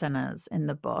the asanas in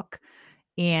the book.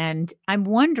 And I'm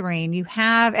wondering,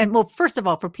 first of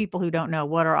all, for people who don't know,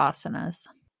 what are asanas?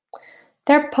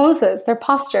 They're poses, they're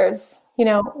postures.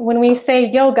 When we say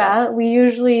yoga, we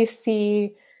usually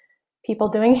see people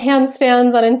doing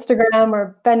handstands on Instagram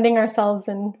or bending ourselves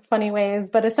in funny ways,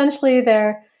 but essentially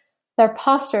they're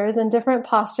postures, and different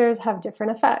postures have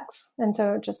different effects. And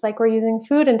so just like we're using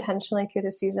food intentionally through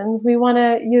the seasons, we want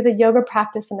to use a yoga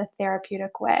practice in a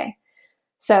therapeutic way.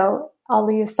 So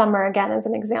I'll use summer again as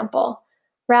an example.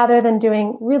 Rather than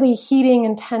doing really heating,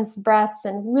 intense breaths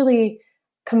and really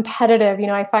competitive,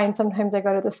 I find sometimes I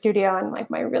go to the studio and like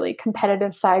my really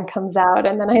competitive side comes out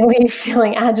and then I leave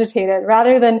feeling agitated.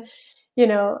 Rather than,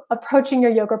 approaching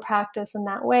your yoga practice in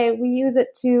that way, we use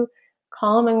it to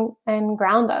calm and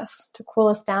ground us, to cool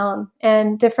us down.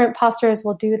 And different postures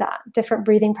will do that. Different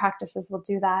breathing practices will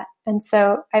do that. And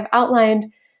so I've outlined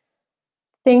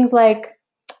things like,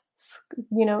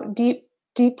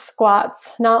 deep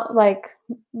squats, not like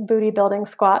booty building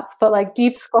squats, but like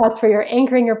deep squats where you're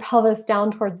anchoring your pelvis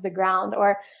down towards the ground,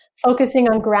 or focusing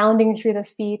on grounding through the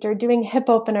feet, or doing hip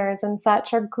openers and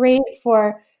such are great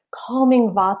for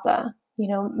calming vata.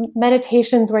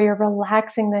 Meditations where you're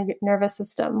relaxing the nervous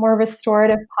system, more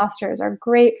restorative postures are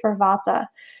great for vata.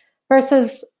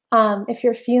 Versus if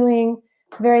you're feeling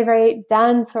very, very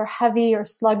dense or heavy or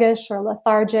sluggish or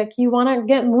lethargic, you want to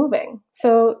get moving.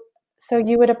 So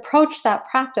you would approach that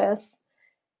practice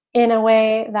in a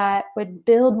way that would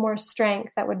build more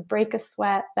strength, that would break a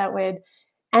sweat, that would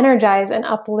energize and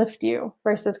uplift you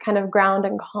versus kind of ground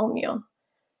and calm you.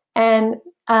 And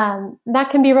that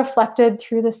can be reflected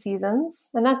through the seasons.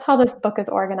 And that's how this book is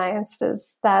organized,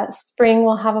 is that spring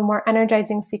will have a more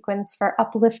energizing sequence for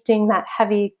uplifting that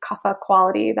heavy kapha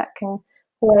quality that can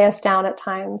weigh us down at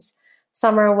times.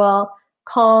 Summer will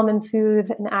calm and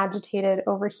soothe an agitated,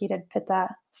 overheated pitta.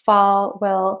 Fall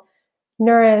will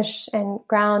nourish and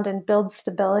ground and build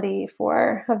stability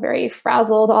for a very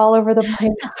frazzled, all over the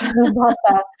place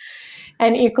vata.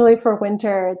 And equally for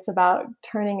winter, it's about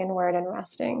turning inward and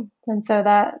resting. And so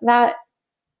that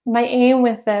my aim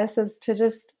with this is to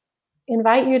just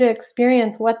invite you to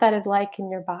experience what that is like in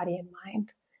your body and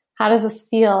mind. How does this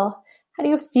feel? How do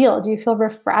you feel? Do you feel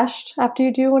refreshed after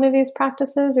you do one of these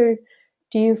practices, or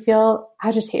do you feel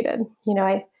agitated?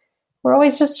 We're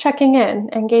always just checking in,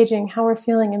 engaging how we're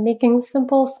feeling, and making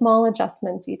simple, small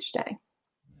adjustments each day.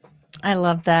 I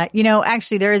love that.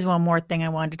 Actually, there is one more thing I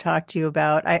wanted to talk to you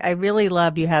about. I really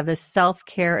love you have the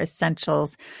self-care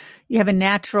essentials. You have a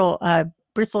natural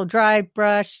bristle dry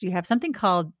brush. You have something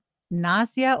called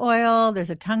Nasya oil.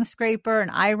 There's a tongue scraper, an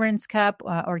eye rinse cup,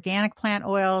 organic plant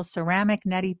oil, ceramic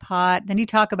neti pot. Then you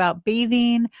talk about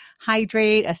bathing,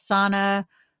 hydrate, asana,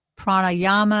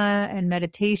 pranayama and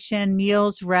meditation,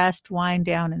 meals, rest, wind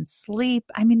down, and sleep.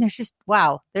 I mean, there's just,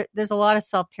 wow, there's a lot of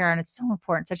self-care, and it's so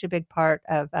important, such a big part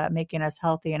of making us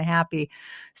healthy and happy.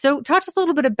 So talk to us a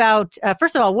little bit about,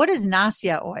 first of all, what is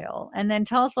Nasya oil? And then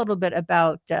tell us a little bit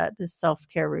about the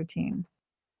self-care routine.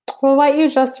 Well, what you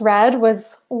just read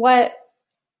was what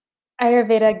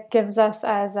Ayurveda gives us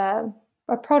as a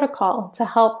protocol to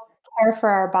help care for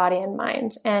our body and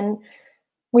mind. And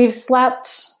we've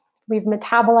slept, we've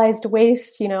metabolized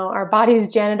waste. Our body's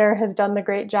janitor has done the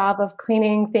great job of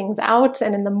cleaning things out.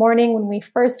 And in the morning, when we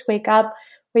first wake up,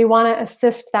 we want to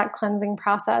assist that cleansing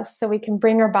process so we can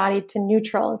bring our body to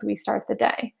neutral as we start the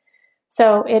day.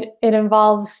 So it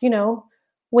involves,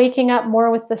 waking up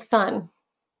more with the sun.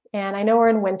 And I know we're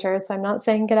in winter, so I'm not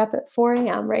saying get up at 4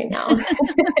 a.m. right now.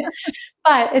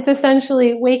 But it's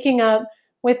essentially waking up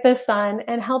with the sun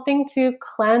and helping to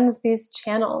cleanse these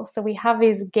channels. So we have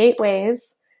these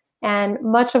gateways. And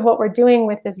much of what we're doing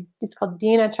with this is called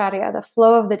dinacharya, the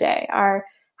flow of the day,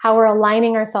 how we're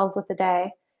aligning ourselves with the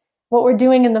day. What we're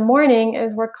doing in the morning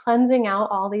is we're cleansing out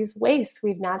all these wastes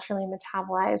we've naturally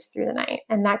metabolized through the night.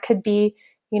 And that could be,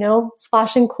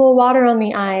 splashing cool water on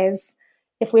the eyes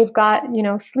if we've got,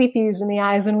 sleepies in the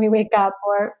eyes when we wake up,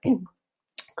 or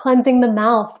cleansing the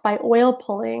mouth by oil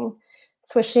pulling,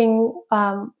 swishing,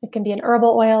 it can be an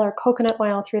herbal oil or coconut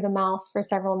oil through the mouth for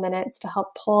several minutes to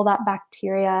help pull that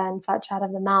bacteria and such out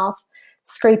of the mouth,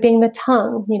 scraping the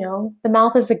tongue. The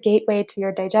mouth is a gateway to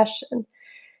your digestion.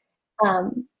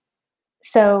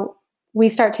 So we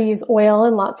start to use oil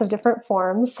in lots of different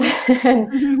forms.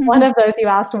 And one of those you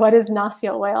asked, what is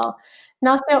Nasya oil?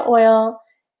 Nasya oil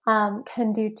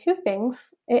can do two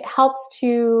things. It helps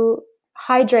to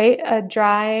hydrate a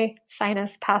dry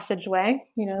sinus passageway.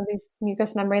 These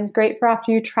mucous membranes, great for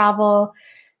after you travel,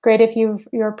 great if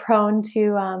you're prone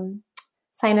to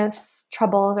sinus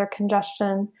troubles or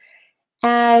congestion.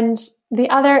 And the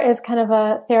other is kind of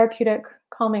a therapeutic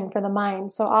calming for the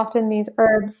mind. So often these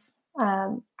herbs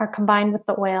are combined with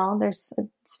the oil. There's a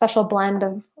special blend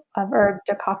of herbs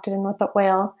decocted in with the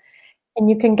oil. And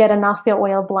you can get a Nasya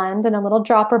oil blend in a little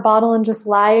dropper bottle and just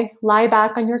lie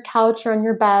back on your couch or on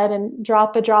your bed and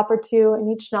drop a drop or two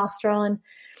in each nostril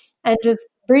and just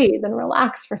breathe and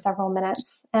relax for several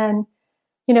minutes. And,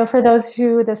 for those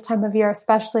who this time of year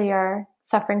especially are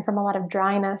suffering from a lot of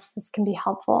dryness, this can be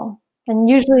helpful. And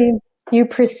usually you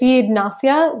precede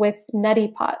Nasya with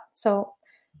neti pot. So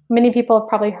many people have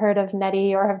probably heard of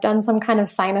neti or have done some kind of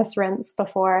sinus rinse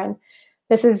before. And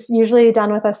this is usually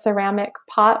done with a ceramic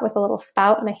pot with a little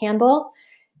spout and a handle.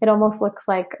 It almost looks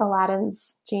like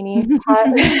Aladdin's genie pot.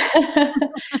 In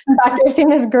fact, I've seen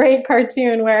this great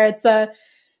cartoon where it's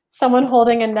someone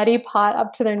holding a neti pot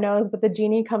up to their nose, but the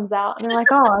genie comes out and they're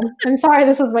like, "Oh, I'm sorry,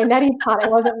 this was my neti pot. I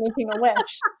wasn't making a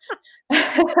wish."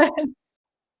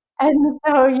 And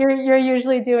so you're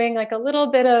usually doing like a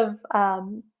little bit of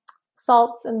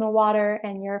salts in the water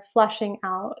and you're flushing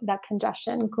out that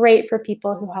congestion. Great for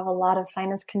people who have a lot of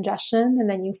sinus congestion, and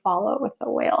then you follow it with the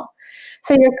oil.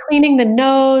 So you're cleaning the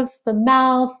nose, the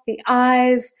mouth, the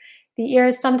eyes, the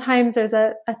ears. Sometimes there's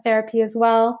a therapy as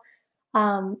well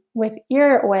with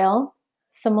ear oil.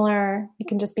 Similar, you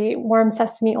can just be warm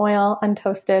sesame oil,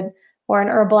 untoasted, or an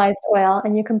herbalized oil,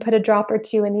 and you can put a drop or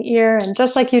two in the ear. And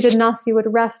just like you did Nasya, you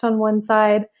would rest on one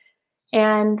side,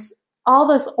 and all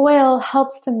this oil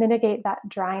helps to mitigate that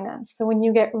dryness. So when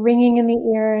you get ringing in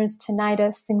the ears,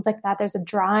 tinnitus, things like that, there's a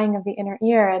drying of the inner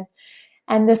ear.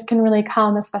 And this can really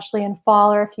come, especially in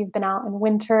fall, or if you've been out in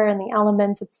winter in the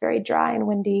elements, it's very dry and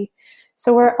windy.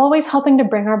 So we're always helping to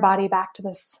bring our body back to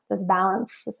this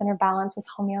balance, this inner balance, this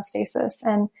homeostasis.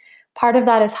 And part of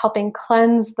that is helping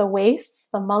cleanse the wastes,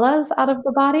 the mullas out of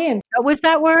the body. And what was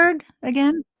that word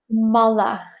again?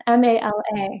 Mala,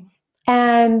 M-A-L-A.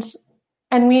 And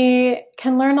we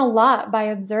can learn a lot by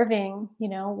observing,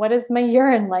 what is my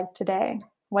urine like today?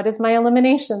 What is my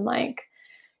elimination like?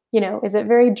 Is it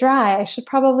very dry? I should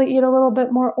probably eat a little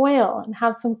bit more oil and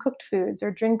have some cooked foods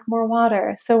or drink more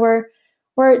water. So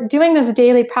we're doing this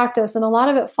daily practice, and a lot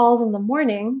of it falls in the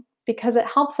morning because it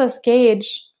helps us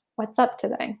gauge what's up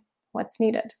today, what's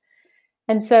needed.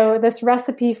 And so this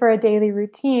recipe for a daily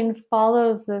routine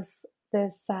follows this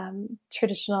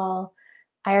traditional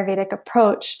Ayurvedic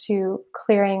approach to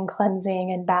clearing,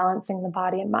 cleansing, and balancing the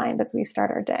body and mind as we start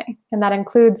our day. And that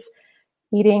includes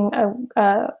eating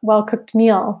a well-cooked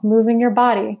meal, moving your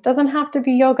body. It doesn't have to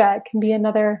be yoga. It can be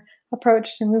another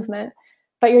approach to movement.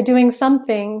 But you're doing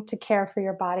something to care for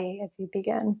your body as you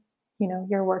begin,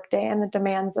 your workday and the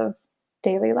demands of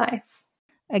daily life.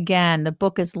 Again, the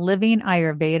book is Living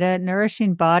Ayurveda,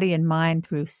 Nourishing Body and Mind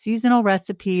Through Seasonal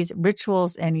Recipes,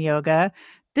 Rituals, and Yoga.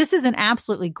 This is an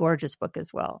absolutely gorgeous book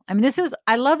as well. I mean,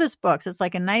 I love this book. So it's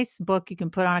like a nice book you can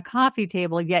put on a coffee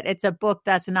table, yet it's a book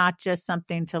that's not just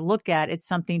something to look at. It's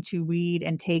something to read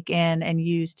and take in and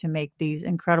use to make these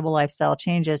incredible lifestyle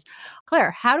changes.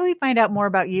 Claire, how do we find out more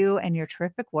about you and your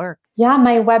terrific work? Yeah,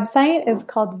 my website is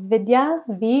called Vidya,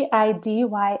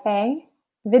 V-I-D-Y-A,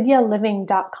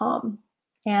 vidyaliving.com.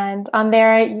 And on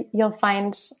there, you'll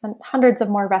find hundreds of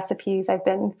more recipes. I've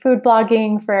been food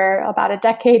blogging for about a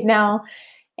decade now.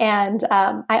 And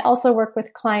I also work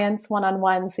with clients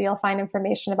one-on-one. So you'll find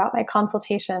information about my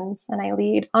consultations. And I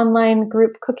lead online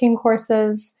group cooking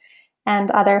courses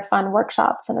and other fun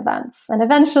workshops and events. And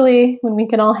eventually, when we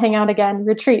can all hang out again,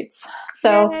 retreats.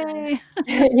 So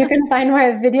you can find more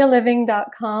at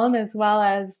vidyaliving.com as well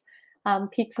as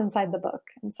peeks inside the book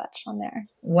and such on there.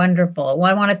 Wonderful. Well,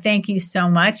 I want to thank you so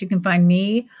much. You can find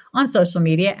me on social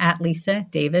media at Lisa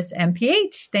Davis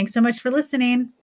MPH. Thanks so much for listening.